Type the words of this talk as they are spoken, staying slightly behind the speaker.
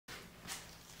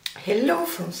Hello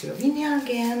from Slovenia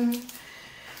again.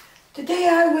 Today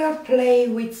I will play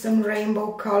with some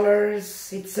rainbow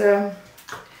colors. It's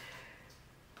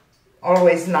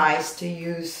always nice to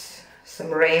use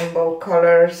some rainbow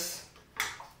colors,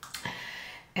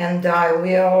 and I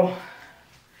will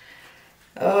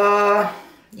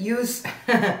use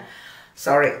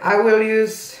I will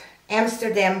use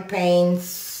Amsterdam Paints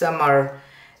Summer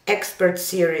Expert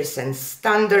Series and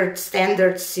Standard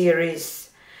Series.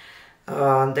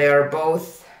 They are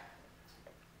both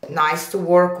nice to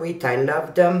work with. I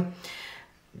love them.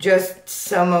 Just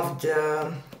some of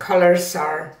the colors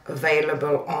are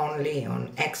available only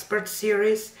on Expert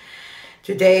Series.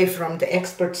 Today, from the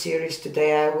Expert Series,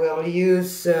 today I will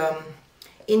use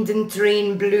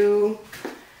Indentrine Blue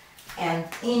and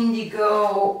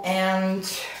Indigo and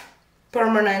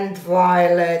Permanent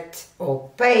Violet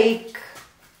Opaque.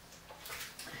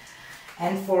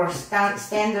 And for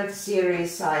Standard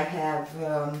Series I have,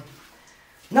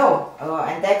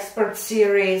 and Expert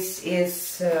Series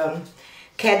is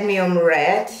Cadmium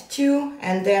Red too.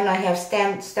 And then I have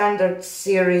Standard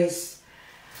Series,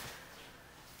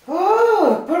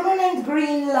 Permanent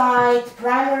Green Light,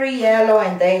 Primary Yellow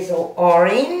and Azo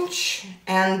Orange.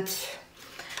 And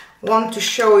want to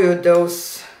show you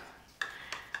those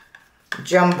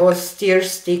jumbo stir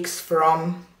sticks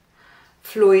from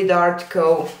Fluid Art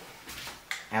Co.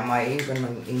 Am I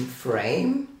even in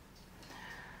frame?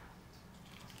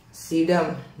 See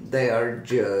them? They are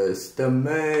just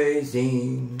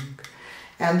amazing.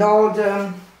 And all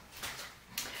the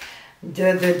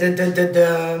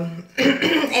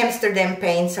Amsterdam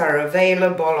paints are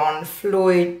available on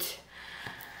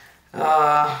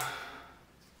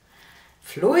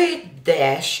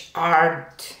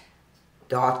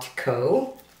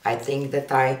fluid-art.co. I think that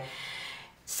I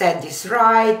said this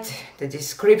right. The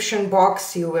description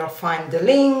box, you will find the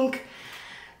link.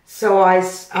 So I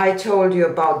told you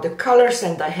about the colors,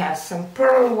 and I have some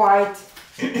pearl white.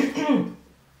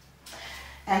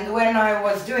 And when I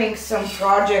was doing some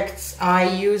projects, I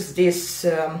used this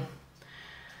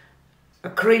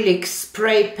acrylic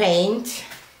spray paint,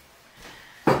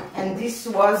 and this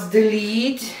was the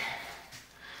lid,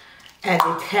 and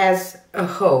it has a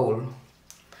hole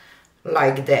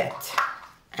like that.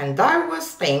 And I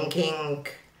was thinking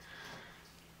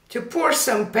to pour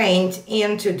some paint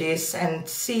into this and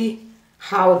see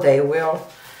how they will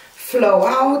flow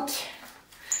out.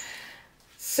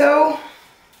 So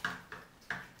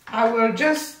I will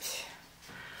just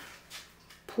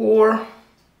pour,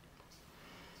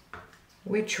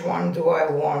 which one do I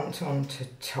want on the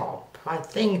top? I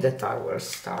think that I will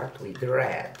start with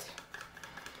red.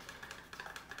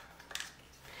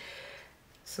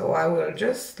 So I will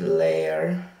just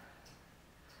layer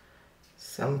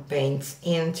some paints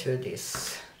into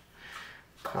this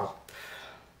cup.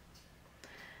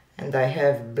 And I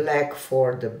have black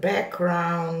for the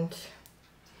background.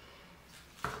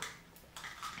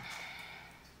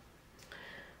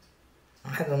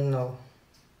 I don't know.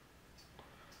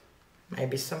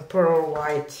 Maybe some pearl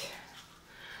white.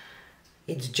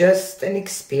 It's just an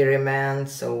experiment,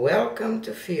 so welcome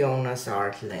to Fiona's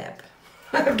Art Lab.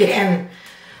 Again.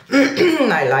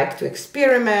 I like to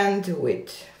experiment with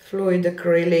fluid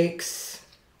acrylics.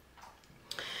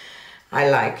 I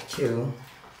like to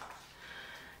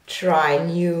try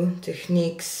new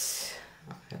techniques.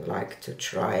 I like to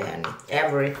try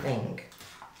everything.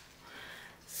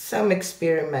 Some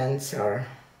experiments are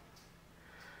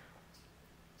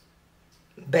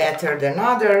better than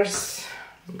others,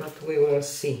 but we will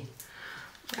see.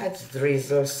 Let's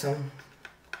drizzle some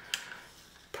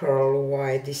pearl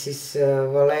white. This is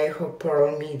Vallejo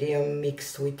pearl medium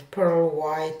mixed with pearl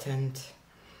white and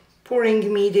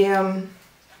pouring medium.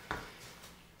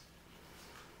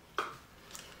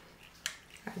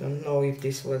 I don't know if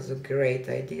this was a great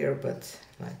idea, but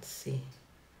let's see.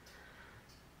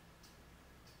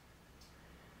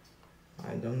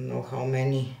 I don't know how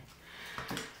many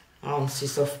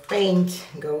ounces of paint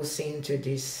goes into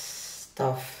this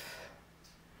stuff,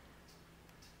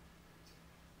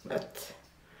 but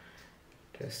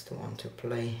just want to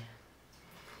play.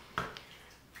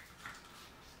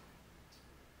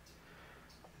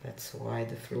 That's why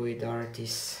the fluid art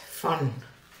is fun.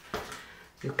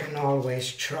 You can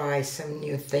always try some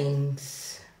new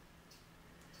things,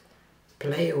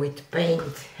 play with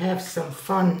paint, have some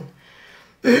fun.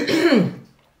 Come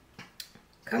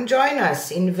join us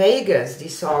in Vegas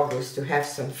this August to have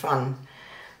some fun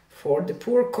for the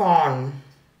PourCon.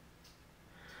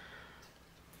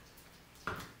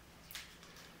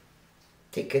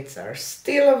 Tickets are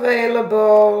still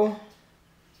available,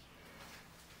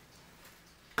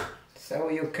 so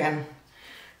you can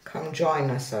come join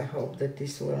us. I hope that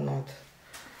this will not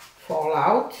fall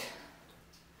out,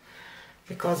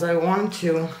 because I want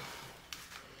to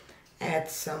add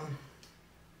some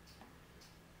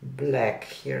black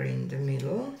here in the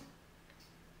middle.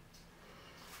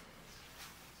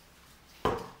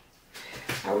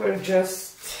 I will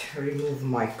just remove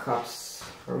my cups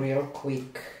real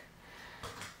quick.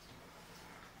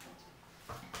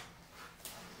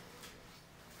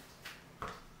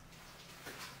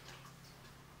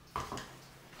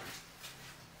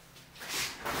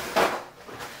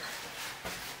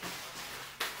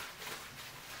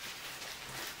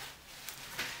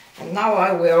 And now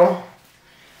I will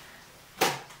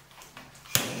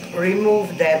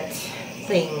remove that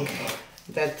thing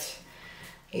that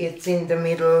it's in the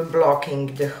middle,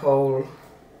 blocking the hole.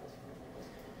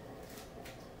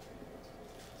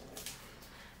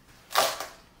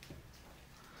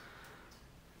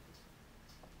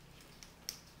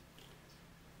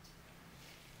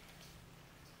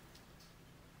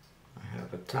 I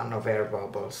have a ton of air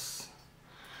bubbles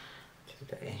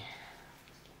today.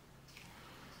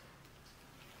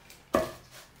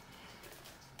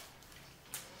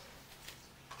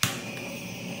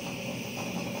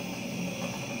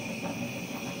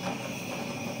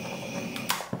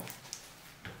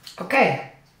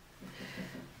 Okay,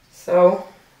 so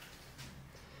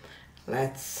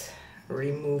let's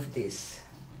remove this.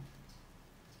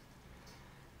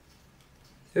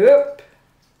 Oop,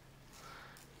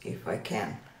 if I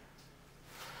can.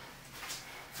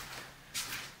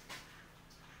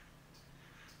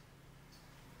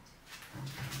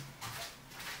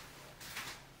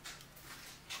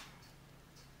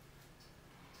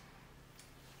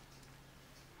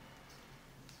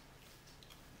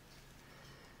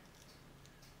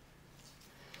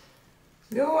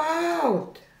 Go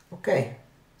out. Okay.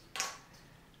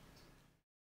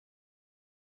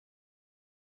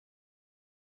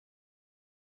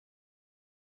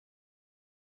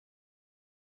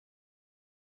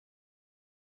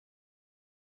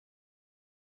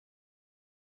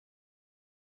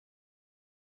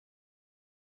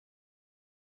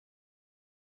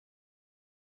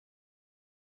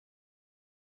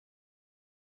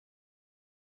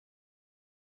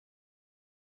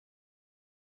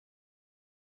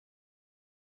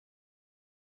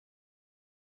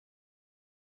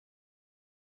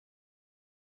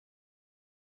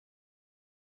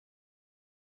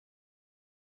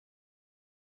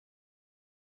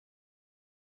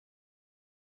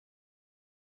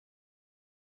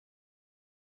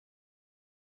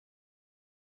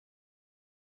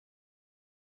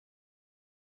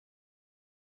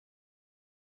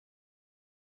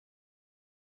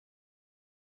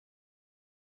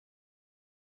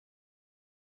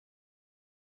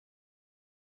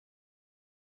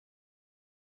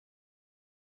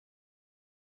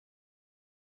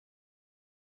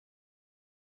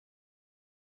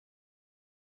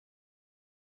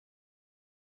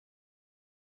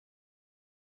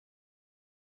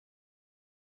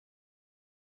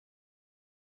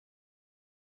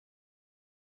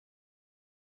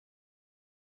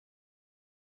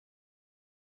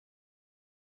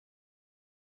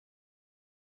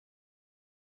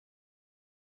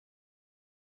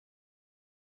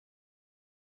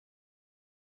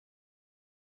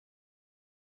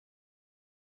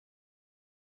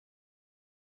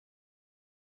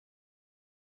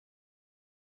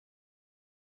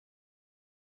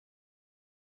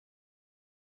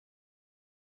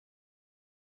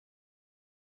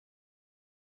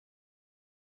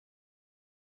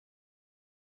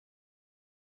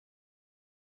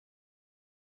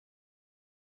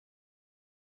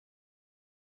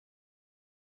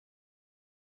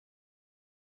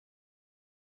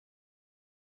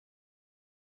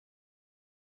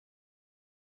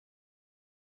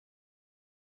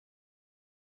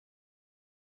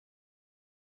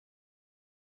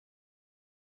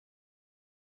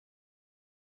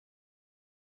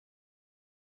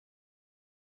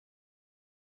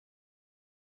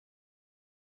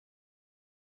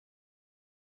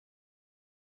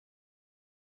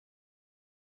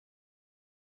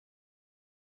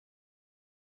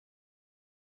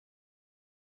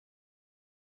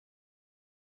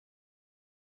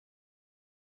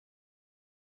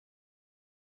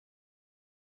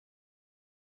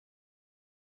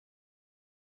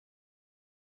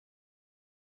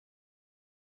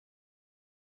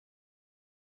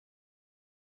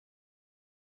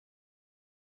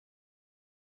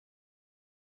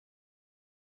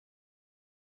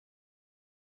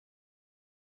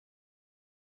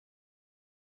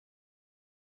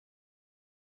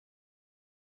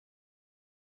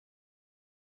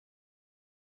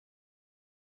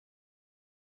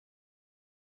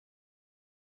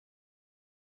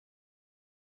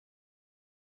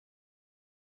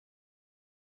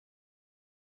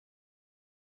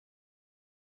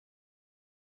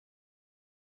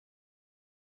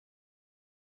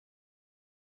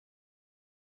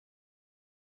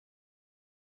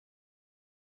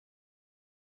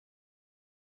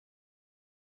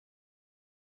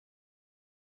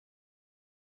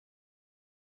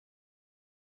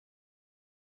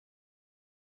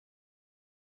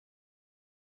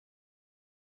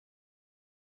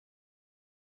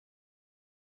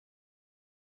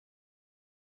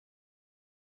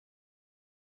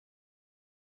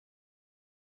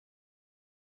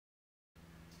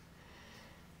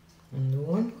 And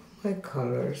one of my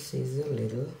colors is a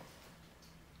little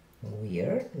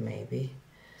weird, maybe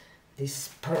this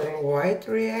pearl white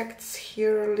reacts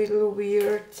here a little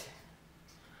weird.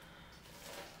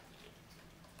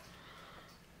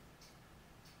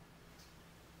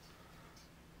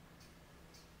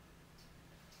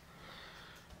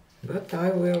 But I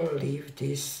will leave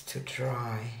this to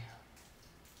dry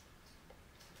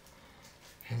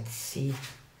and see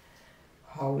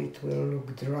how it will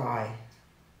look dry.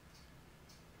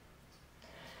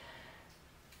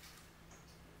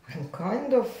 I'm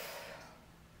kind of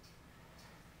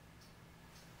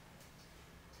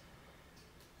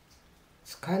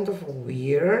it's kind of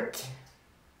weird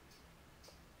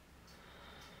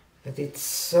that it's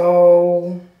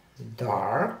so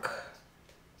dark,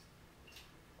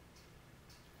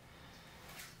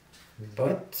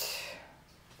 but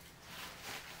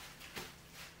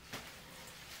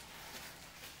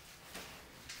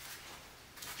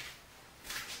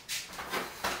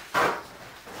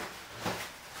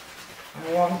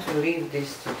I want to leave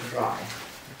this to dry.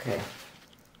 Okay.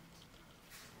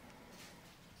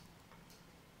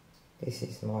 This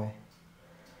is my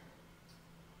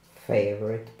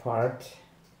favorite part.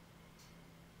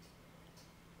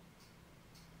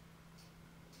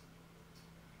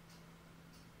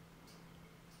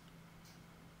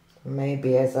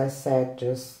 Maybe, as I said,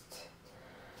 just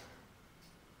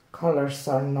colors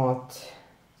are not,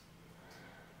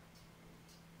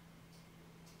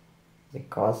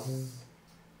 because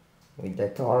with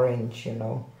that orange, you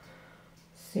know,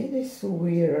 see this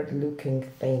weird looking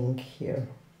thing here,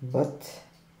 but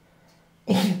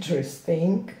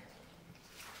interesting.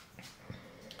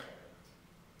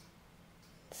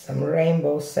 Some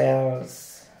rainbow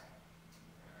cells,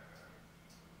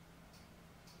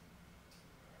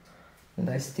 and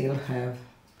I still have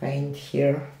paint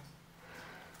here.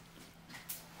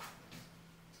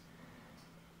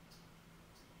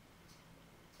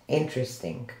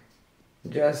 Interesting,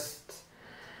 just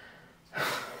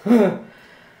a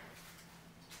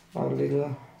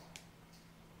little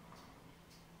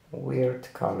weird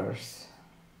colors,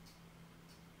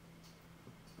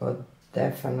 but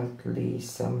definitely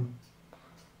some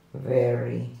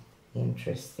very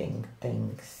interesting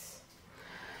things.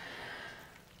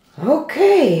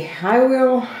 Okay, I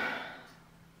will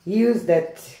use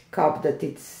that cup that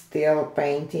it's still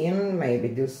paint in, maybe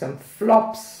do some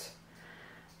flops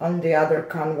on the other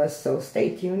canvas, so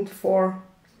stay tuned for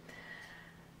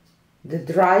the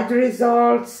dried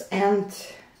results and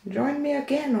join me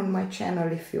again on my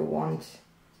channel if you want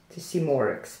to see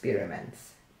more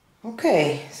experiments.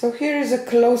 Okay, so here is a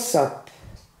close-up.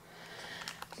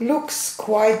 Looks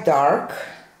quite dark,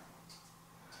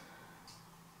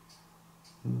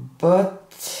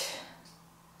 but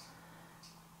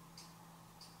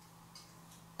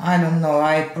I don't know,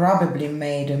 I probably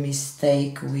made a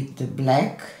mistake with the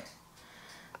black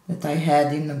that I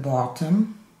had in the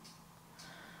bottom,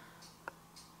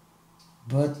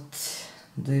 but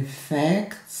the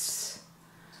effects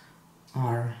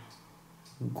are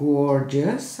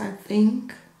gorgeous, I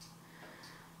think.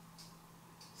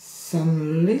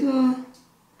 Some little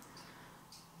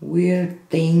weird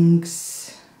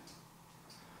things,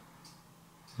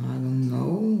 I don't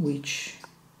know which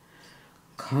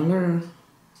color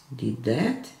did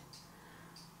that.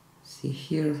 See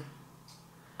here,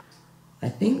 I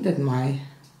think that my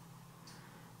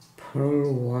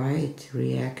pearl white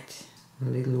react a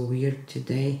little weird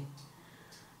today.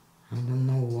 I don't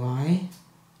know why.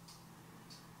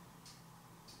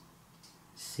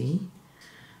 See,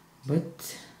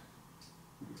 but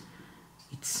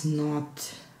it's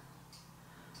not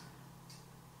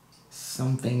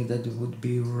something that would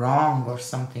be wrong or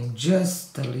something,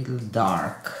 just a little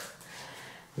dark.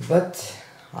 But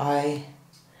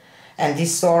and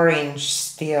this orange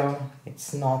still,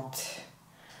 it's not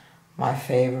my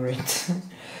favorite.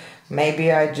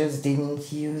 Maybe I just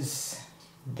didn't use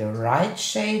the right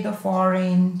shade of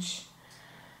orange,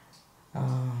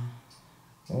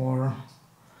 or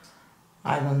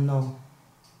I don't know.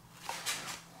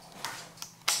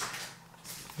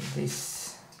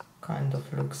 This kind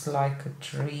of looks like a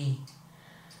tree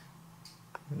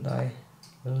and I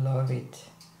love it.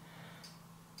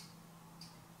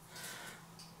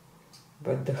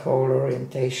 But the whole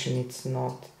orientation, it's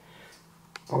not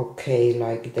okay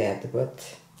like that,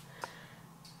 but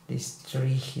this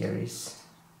tree here is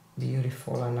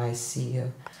beautiful, and I see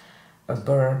a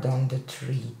bird on the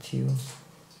tree too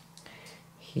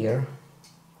here,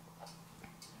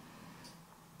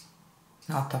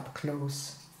 not up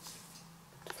close,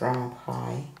 but from up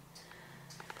high.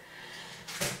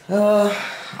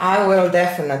 I will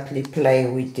definitely play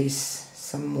with this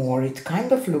some more. It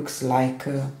kind of looks like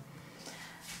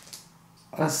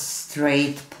a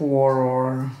straight pour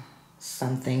or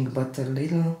something, but a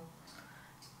little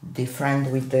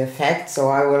different with the effect, so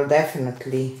I will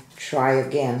definitely try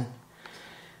again.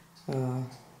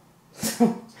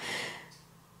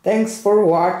 Thanks for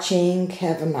watching,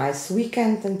 have a nice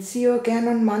weekend and see you again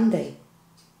on Monday.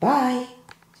 Bye!